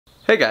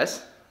Hey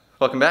guys,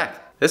 welcome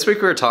back. This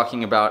week we're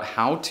talking about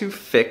how to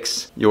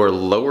fix your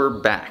lower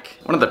back.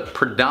 One of the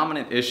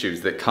predominant issues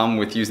that come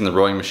with using the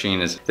rowing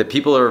machine is that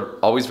people are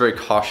always very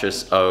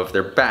cautious of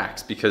their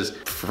backs because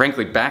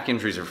frankly back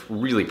injuries are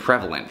really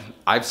prevalent.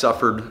 I've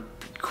suffered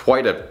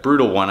quite a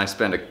brutal one. I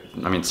spent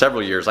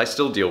several years. I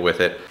still deal with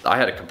it. I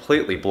had a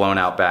completely blown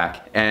out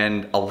back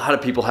and a lot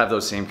of people have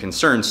those same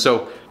concerns.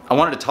 So I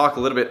wanted to talk a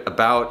little bit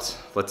about,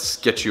 let's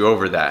get you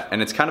over that.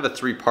 And it's kind of a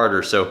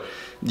three-parter. So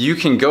you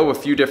can go a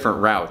few different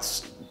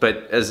routes,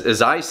 but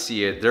as I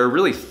see it, there are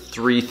really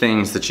three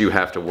things that you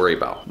have to worry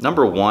about.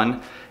 Number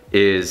one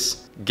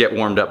is get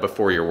warmed up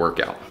before your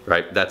workout,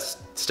 right? That's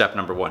step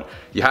number one.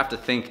 You have to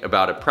think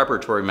about a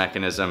preparatory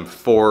mechanism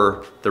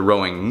for the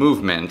rowing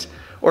movement,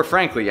 or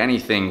frankly,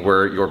 anything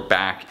where your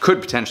back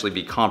could potentially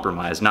be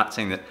compromised. Not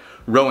saying that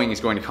rowing is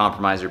going to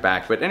compromise your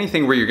back, but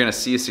anything where you're gonna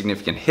see a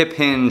significant hip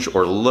hinge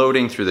or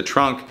loading through the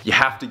trunk, you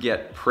have to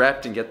get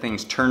prepped and get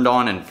things turned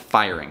on and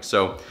firing.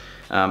 So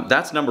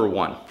that's number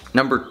one.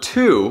 Number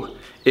two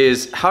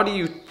is how do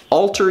you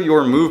alter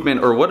your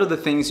movement, or what are the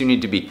things you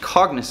need to be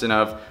cognizant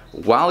of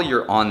while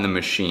you're on the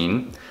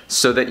machine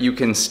so that you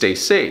can stay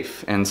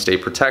safe and stay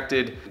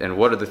protected, and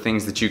what are the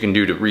things that you can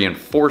do to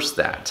reinforce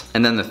that?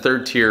 And then the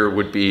third tier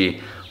would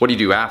be, what do you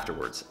do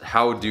afterwards?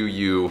 How do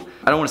you,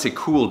 I don't want to say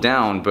cool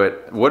down,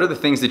 but what are the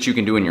things that you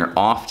can do in your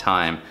off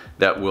time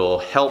that will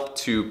help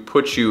to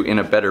put you in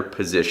a better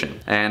position?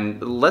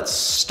 And let's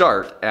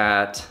start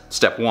at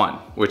step one,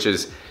 which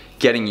is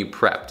getting you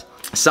prepped.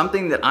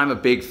 Something that I'm a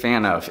big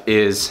fan of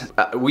is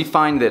we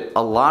find that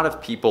a lot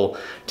of people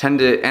tend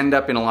to end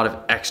up in a lot of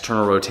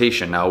external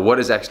rotation. Now, what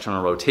is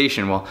external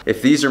rotation? Well,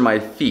 if these are my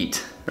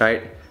feet,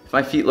 right? If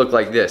my feet look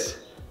like this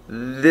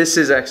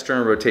is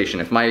external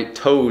rotation. If my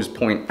toes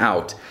point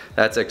out,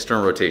 that's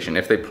external rotation.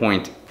 If they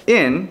point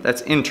in,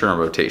 that's internal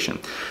rotation.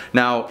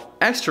 Now,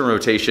 external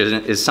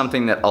rotation is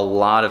something that a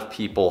lot of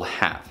people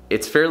have.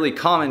 It's fairly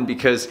common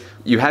because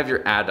you have your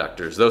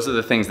adductors. Those are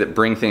the things that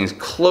bring things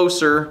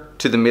closer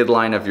to the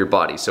midline of your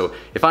body. So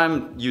if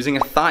I'm using a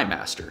thigh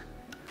master,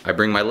 I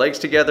bring my legs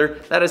together,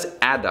 that is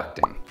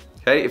adducting.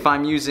 Okay, if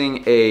I'm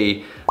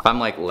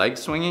like leg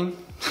swinging,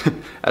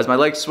 as my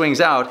leg swings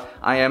out,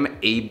 I am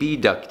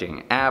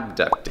abducting,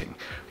 abducting.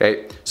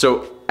 Okay,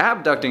 so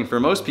abducting for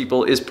most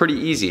people is pretty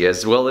easy,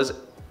 as well as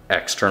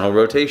external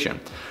rotation.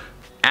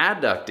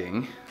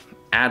 Adducting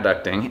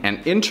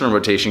and internal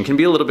rotation can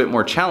be a little bit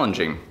more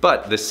challenging,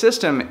 but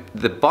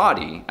the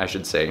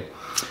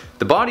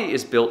body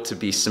is built to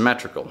be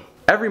symmetrical.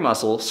 Every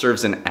muscle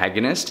serves an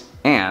agonist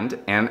and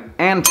an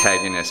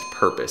antagonist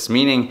purpose,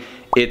 meaning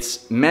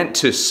it's meant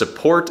to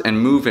support and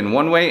move in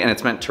one way, and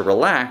it's meant to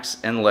relax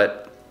and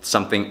let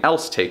something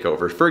else take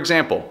over. For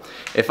example,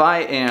 if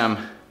I am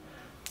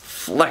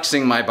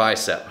flexing my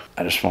bicep,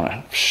 I just want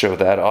to show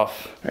that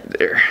off right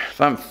there. If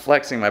I'm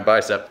flexing my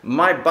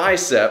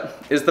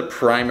bicep is the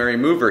primary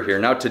mover here.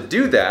 Now to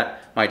do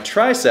that, my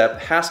tricep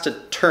has to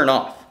turn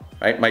off,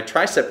 right? My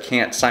tricep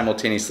can't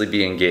simultaneously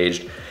be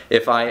engaged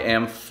if I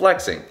am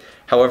flexing.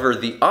 However,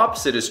 the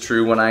opposite is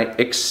true when I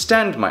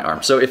extend my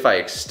arm. So if I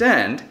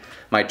extend,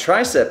 my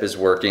tricep is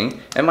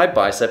working and my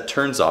bicep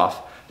turns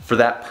off for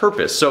that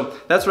purpose. So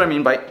that's what I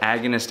mean by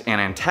agonist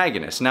and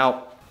antagonist.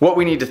 Now, what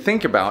we need to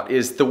think about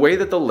is the way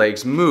that the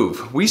legs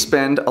move. We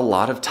spend a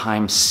lot of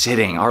time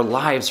sitting. Our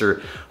lives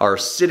are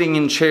sitting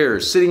in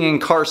chairs, sitting in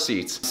car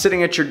seats,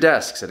 sitting at your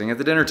desk, sitting at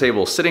the dinner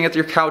table, sitting at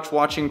your couch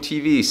watching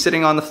TV,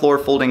 sitting on the floor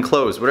folding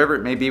clothes, whatever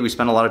it may be. We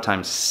spend a lot of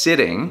time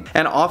sitting,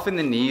 and often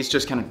the knees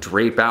just kind of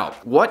drape out.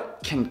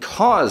 What can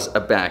cause a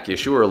back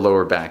issue or a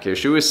lower back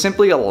issue is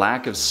simply a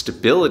lack of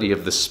stability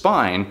of the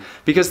spine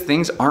because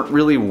things aren't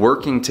really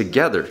working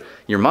together.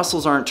 Your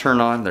muscles aren't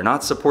turned on, they're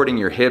not supporting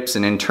your hips,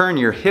 and in turn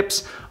your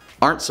hips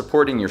aren't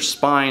supporting your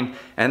spine,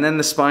 and then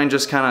the spine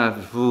just kind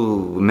of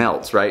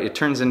melts, right? It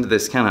turns into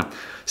this kind of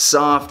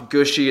soft,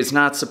 gushy, it's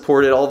not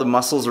supported, all the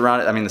muscles around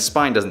it, the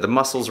spine doesn't, the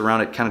muscles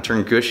around it kind of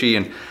turn gushy,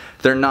 and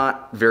they're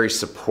not very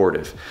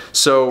supportive.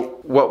 So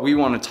what we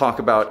want to talk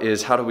about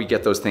is how do we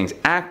get those things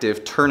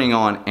active, turning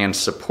on and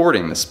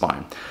supporting the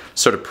spine.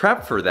 So to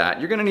prep for that,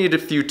 you're gonna need a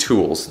few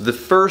tools. The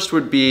first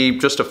would be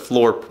just a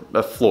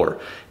floor.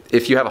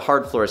 If you have a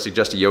hard floor, I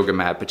suggest a yoga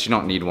mat, but you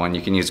don't need one.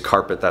 You can use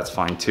carpet, that's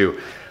fine too.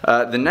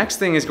 The next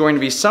thing is going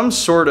to be some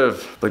sort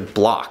of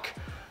block.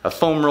 A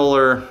foam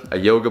roller, a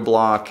yoga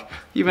block,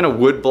 even a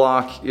wood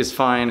block is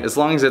fine. As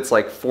long as it's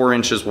like 4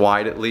 inches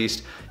wide at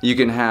least. You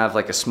can have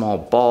like a small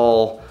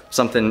ball,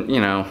 something,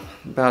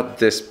 about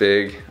this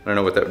big. I don't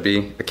know what that would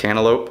be, a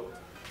cantaloupe.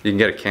 You can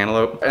get a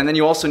cantaloupe. And then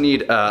you also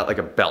need like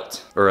a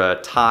belt or a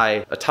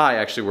tie. A tie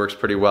actually works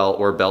pretty well,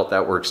 or a belt,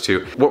 that works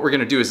too. What we're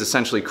gonna do is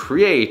essentially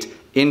create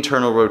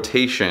internal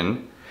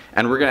rotation,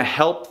 and we're gonna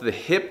help the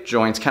hip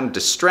joints kind of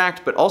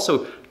distract, but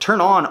also turn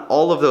on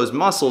all of those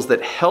muscles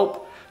that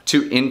help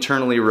to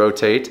internally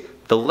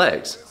rotate the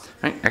legs.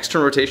 Right?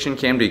 External rotation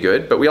can be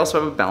good, but we also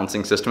have a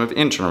balancing system of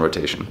internal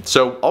rotation.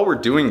 So all we're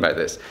doing by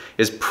this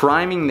is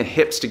priming the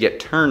hips to get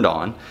turned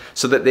on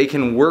so that they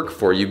can work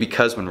for you,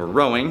 because when we're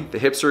rowing, the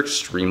hips are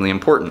extremely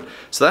important.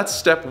 So that's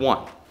step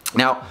one.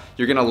 Now,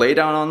 you're gonna lay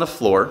down on the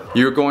floor.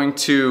 You're going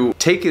to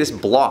take this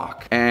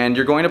block and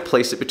you're going to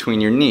place it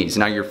between your knees.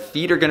 Now, your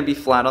feet are gonna be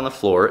flat on the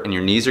floor and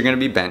your knees are gonna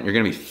be bent. You're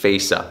gonna be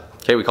face up.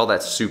 Okay, we call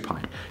that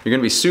supine. You're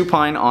gonna be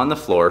supine on the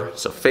floor,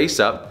 so face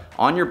up,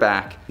 on your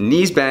back,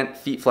 knees bent,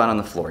 feet flat on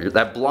the floor.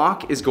 That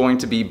block is going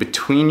to be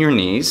between your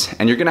knees,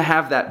 and you're gonna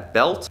have that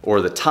belt or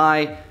the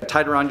tie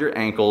tied around your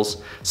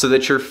ankles so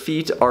that your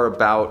feet are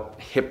about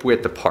hip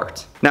width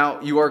apart. Now,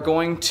 you are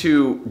going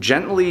to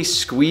gently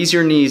squeeze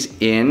your knees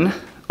in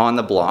on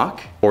the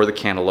block or the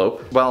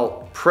cantaloupe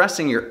while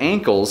pressing your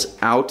ankles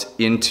out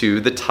into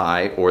the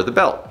tie or the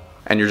belt.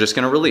 And you're just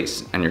gonna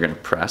release, and you're gonna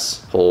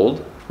press,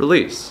 hold,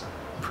 release,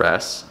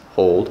 press,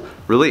 hold,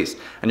 release.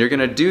 And you're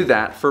gonna do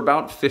that for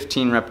about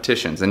 15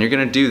 repetitions, and you're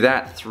gonna do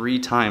that 3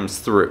 times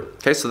through.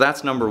 Okay, so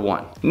that's number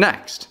 1.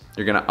 Next,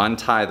 you're gonna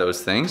untie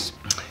those things.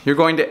 You're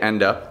going to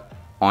end up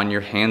on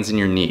your hands and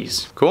your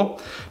knees,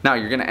 cool? Now,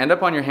 you're gonna end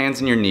up on your hands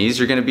and your knees.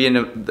 You're gonna be in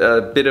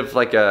a bit of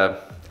like a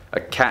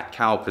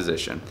cat-cow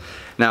position.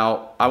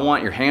 Now, I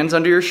want your hands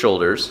under your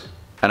shoulders,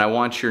 and I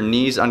want your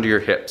knees under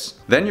your hips.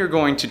 Then you're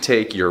going to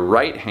take your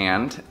right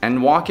hand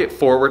and walk it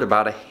forward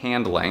about a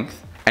hand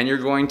length, and you're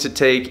going to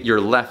take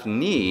your left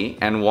knee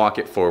and walk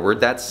it forward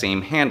that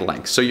same hand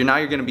length. So now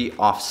you're gonna be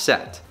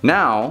offset.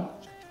 Now,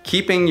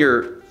 keeping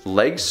your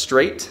legs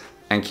straight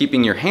and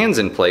keeping your hands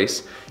in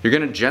place, you're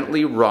gonna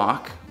gently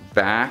rock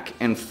back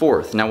and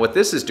forth. Now what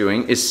this is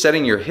doing is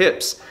setting your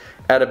hips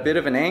at a bit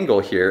of an angle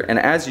here, and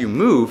as you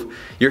move,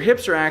 your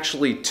hips are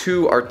actually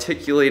 2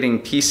 articulating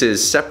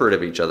pieces separate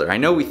of each other. I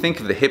know we think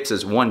of the hips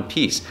as one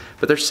piece,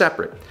 but they're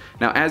separate.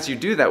 Now as you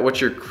do that,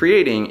 what you're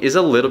creating is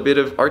a little bit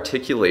of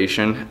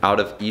articulation out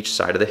of each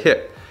side of the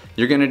hip.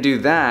 You're gonna do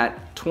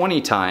that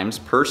 20 times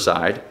per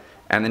side,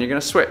 and then you're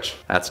gonna switch.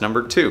 That's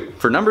number 2.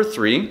 For number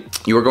 3,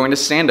 you are going to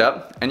stand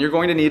up and you're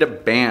going to need a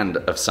band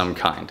of some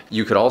kind.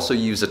 You could also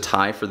use a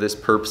tie for this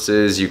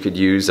purposes. You could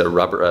use a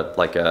rubber,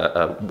 like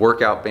a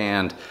workout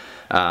band.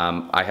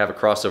 I have a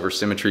crossover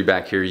symmetry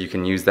back here. You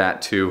can use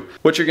that too.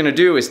 What you're gonna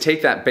do is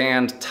take that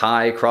band,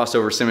 tie,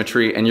 crossover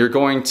symmetry, and you're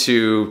going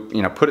to,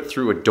 put it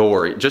through a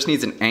door. It just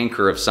needs an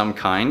anchor of some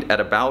kind at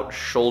about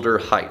shoulder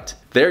height.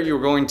 There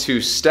you're going to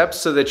step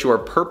so that you are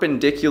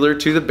perpendicular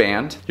to the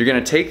band. You're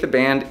gonna take the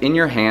band in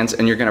your hands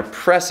and you're gonna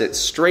press it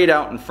straight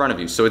out in front of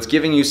you. So it's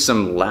giving you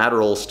some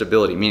lateral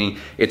stability, meaning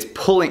it's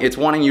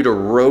wanting you to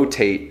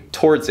rotate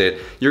towards it.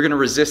 You're gonna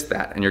resist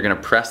that and you're gonna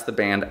press the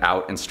band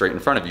out and straight in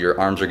front of you. Your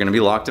arms are gonna be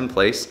locked in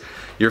place.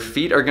 Your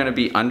feet are gonna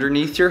be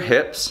underneath your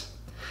hips,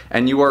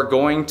 and you are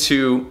going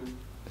to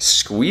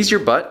squeeze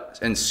your butt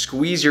and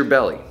squeeze your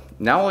belly.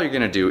 Now all you're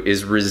gonna do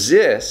is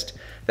resist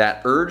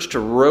that urge to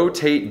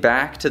rotate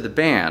back to the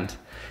band,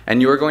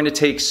 and you are going to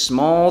take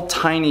small,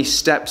 tiny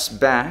steps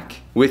back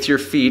with your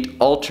feet,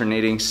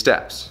 alternating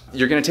steps.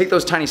 You're gonna take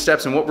those tiny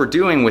steps, and what we're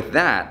doing with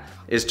that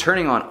is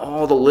turning on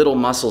all the little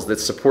muscles that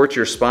support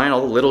your spine,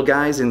 all the little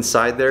guys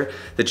inside there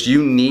that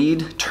you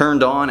need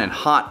turned on and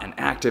hot and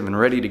active and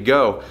ready to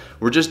go.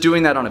 We're just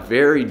doing that on a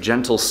very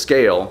gentle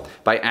scale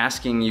by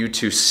asking you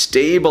to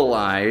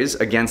stabilize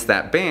against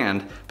that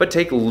band, but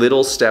take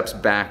little steps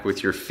back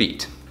with your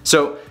feet.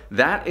 So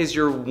that is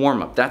your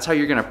warm-up. That's how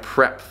you're gonna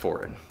prep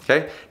for it,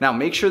 okay? Now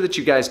make sure that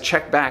you guys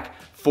check back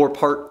for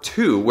part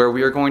 2, where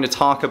we are going to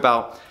talk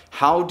about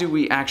how do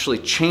we actually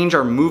change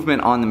our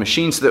movement on the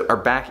machine so that our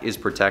back is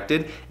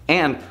protected,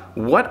 and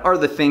what are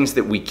the things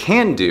that we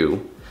can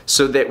do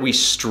so that we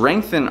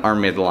strengthen our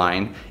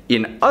midline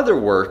in other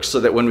work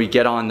so that when we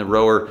get on the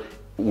rower,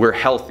 we're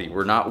healthy,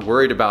 we're not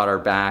worried about our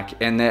back,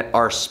 and that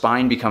our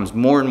spine becomes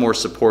more and more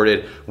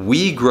supported.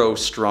 We grow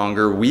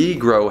stronger, we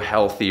grow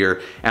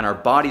healthier, and our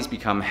bodies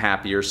become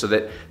happier so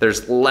that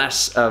there's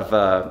less of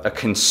a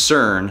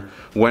concern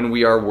when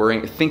we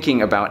are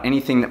thinking about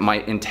anything that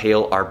might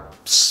entail our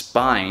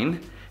spine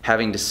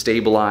having to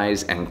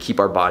stabilize and keep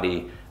our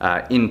body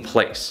in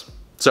place.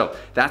 So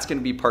that's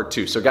gonna be part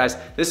 2. So guys,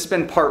 this has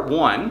been part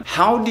 1.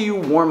 How do you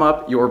warm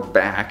up your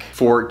back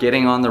for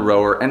getting on the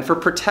rower and for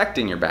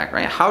protecting your back,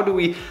 right? How do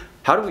we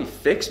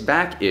fix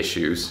back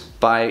issues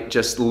by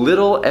just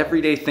little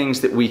everyday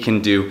things that we can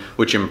do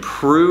which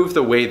improve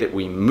the way that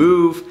we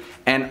move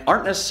and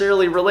aren't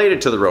necessarily related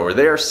to the rower?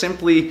 They are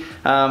simply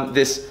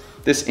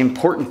this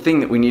important thing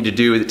that we need to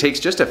do that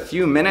takes just a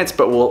few minutes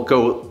but will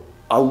go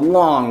a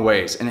long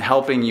ways in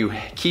helping you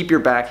keep your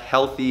back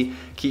healthy,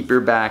 keep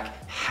your back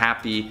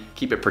happy,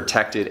 keep it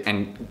protected,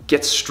 and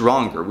get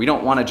stronger. We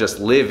don't want to just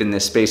live in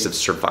this space of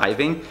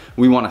surviving.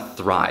 We want to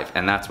thrive,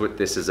 and that's what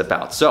this is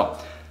about. So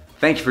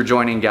thank you for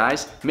joining,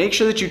 guys. Make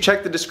sure that you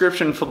check the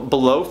description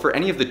below for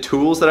any of the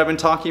tools that I've been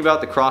talking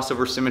about, the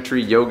crossover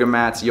symmetry, yoga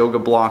mats, yoga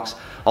blocks,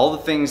 all the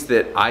things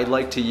that I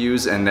like to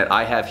use and that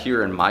I have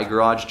here in my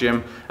garage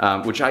gym,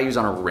 which I use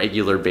on a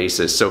regular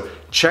basis. So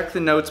check the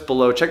notes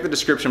below, check the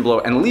description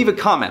below, and leave a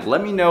comment.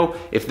 Let me know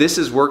if this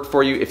has worked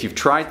for you, if you've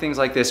tried things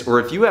like this,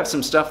 or if you have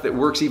some stuff that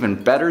works even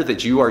better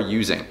that you are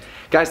using.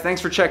 Guys,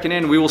 thanks for checking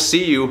in. We will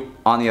see you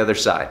on the other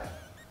side.